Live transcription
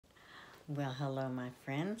Well, hello, my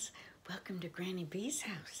friends. Welcome to Granny B's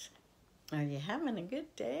house. Are you having a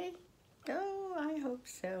good day? Oh, I hope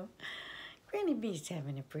so. Granny B's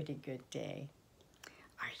having a pretty good day.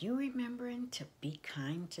 Are you remembering to be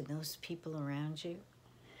kind to those people around you?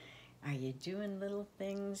 Are you doing little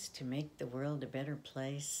things to make the world a better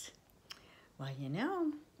place? Well,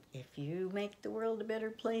 if you make the world a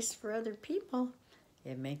better place for other people,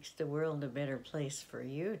 it makes the world a better place for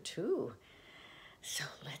you too. So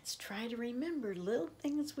let's try to remember little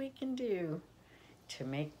things we can do to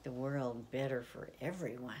make the world better for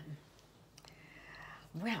everyone.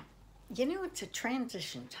 Well, it's a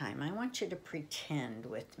transition time. I want you to pretend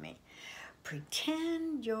with me.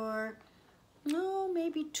 Pretend you're,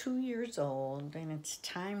 maybe 2 years old and it's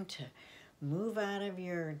time to move out of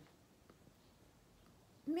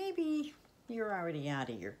maybe you're already out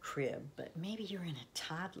of your crib, but maybe you're in a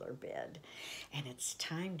toddler bed and it's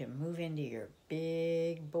time to move into your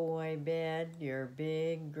big boy bed, your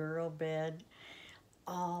big girl bed,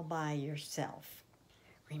 all by yourself.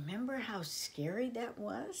 Remember how scary that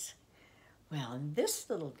was? Well, this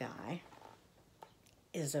little guy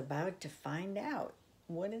is about to find out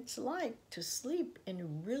what it's like to sleep in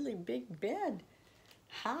a really big bed.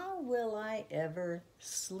 How Will I Ever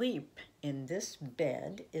Sleep in This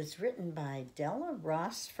Bed is written by Della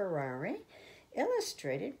Ross Ferrari,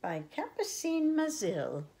 illustrated by Capucine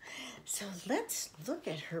Mazil. So let's look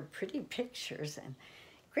at her pretty pictures and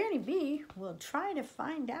Granny B will try to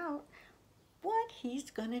find out what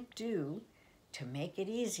he's going to do to make it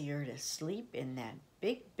easier to sleep in that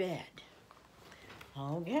big bed.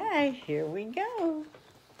 Okay, here we go.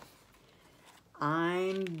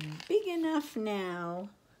 I'm big enough now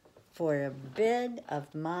for a bed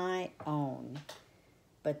of my own,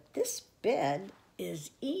 but this bed is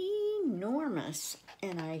enormous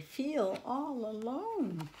and I feel all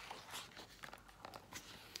alone.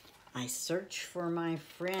 I search for my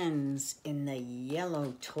friends in the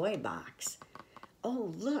yellow toy box.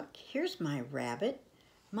 Oh, look, here's my rabbit,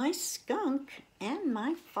 my skunk, and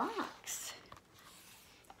my fox.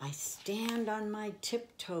 I stand on my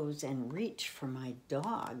tiptoes and reach for my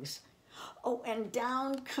dogs. Oh, and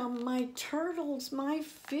down come my turtles, my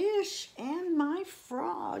fish, and my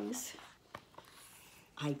frogs.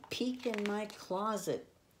 I peek in my closet.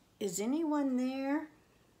 Is anyone there?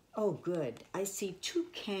 Oh, good. I see 2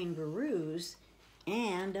 kangaroos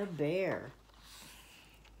and a bear.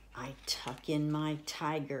 I tuck in my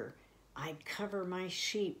tiger. I cover my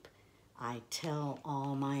sheep. I tell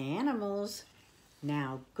all my animals,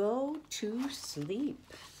 now go to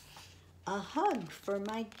sleep. A hug for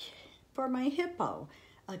my hippo,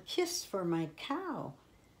 a kiss for my cow.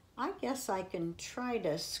 I guess I can try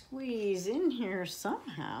to squeeze in here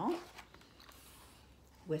somehow.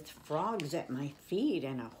 With frogs at my feet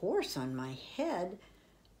and a horse on my head,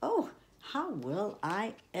 oh, how will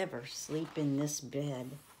I ever sleep in this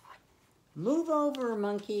bed? Move over,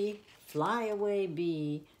 monkey, fly away,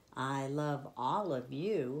 bee. I love all of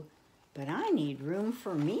you, but I need room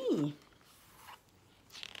for me.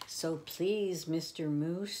 So please, Mr.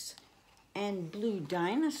 Moose and Blue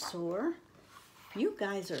Dinosaur, you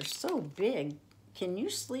guys are so big. Can you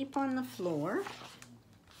sleep on the floor?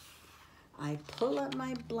 I pull up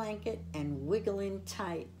my blanket and wiggle in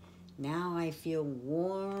tight. Now I feel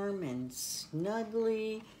warm and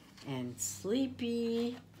snuggly and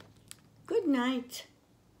sleepy. Good night.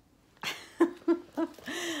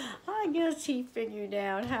 I guess he figured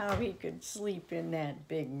out how he could sleep in that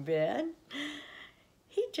big bed.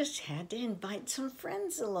 He just had to invite some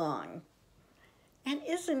friends along. And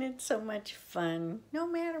isn't it so much fun? No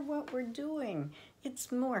matter what we're doing,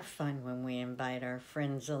 it's more fun when we invite our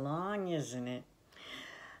friends along, isn't it?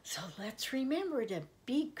 So let's remember to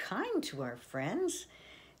be kind to our friends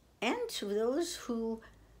and to those who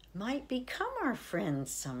might become our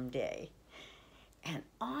friends someday. And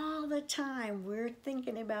all the time we're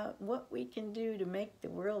thinking about what we can do to make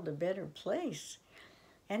the world a better place.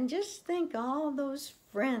 And just think all those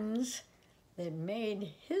friends that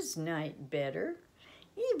made his night better.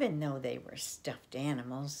 Even though they were stuffed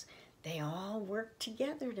animals, they all worked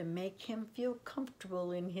together to make him feel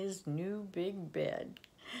comfortable in his new big bed.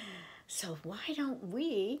 So why don't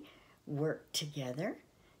we work together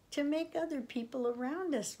to make other people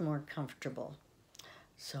around us more comfortable?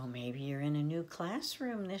 So maybe you're in a new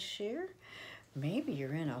classroom this year. Maybe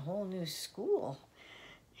you're in a whole new school.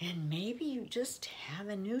 And maybe you just have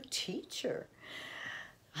a new teacher,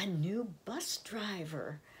 a new bus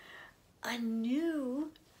driver, a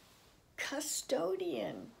new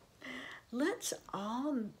custodian. Let's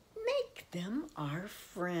all make them our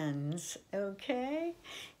friends, okay?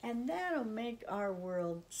 And that'll make our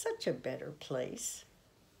world such a better place.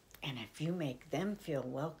 And if you make them feel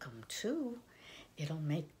welcome too, it'll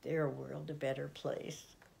make their world a better place.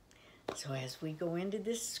 So as we go into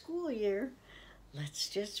this school year, let's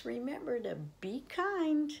just remember to be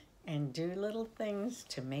kind and do little things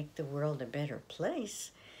to make the world a better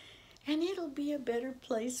place. And it'll be a better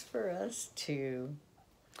place for us too.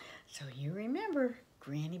 So you remember,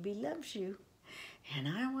 Granny B loves you. And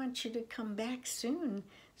I want you to come back soon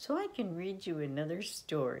so I can read you another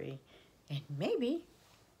story. And maybe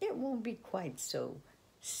it won't be quite so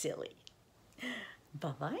silly.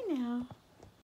 Bye-bye now.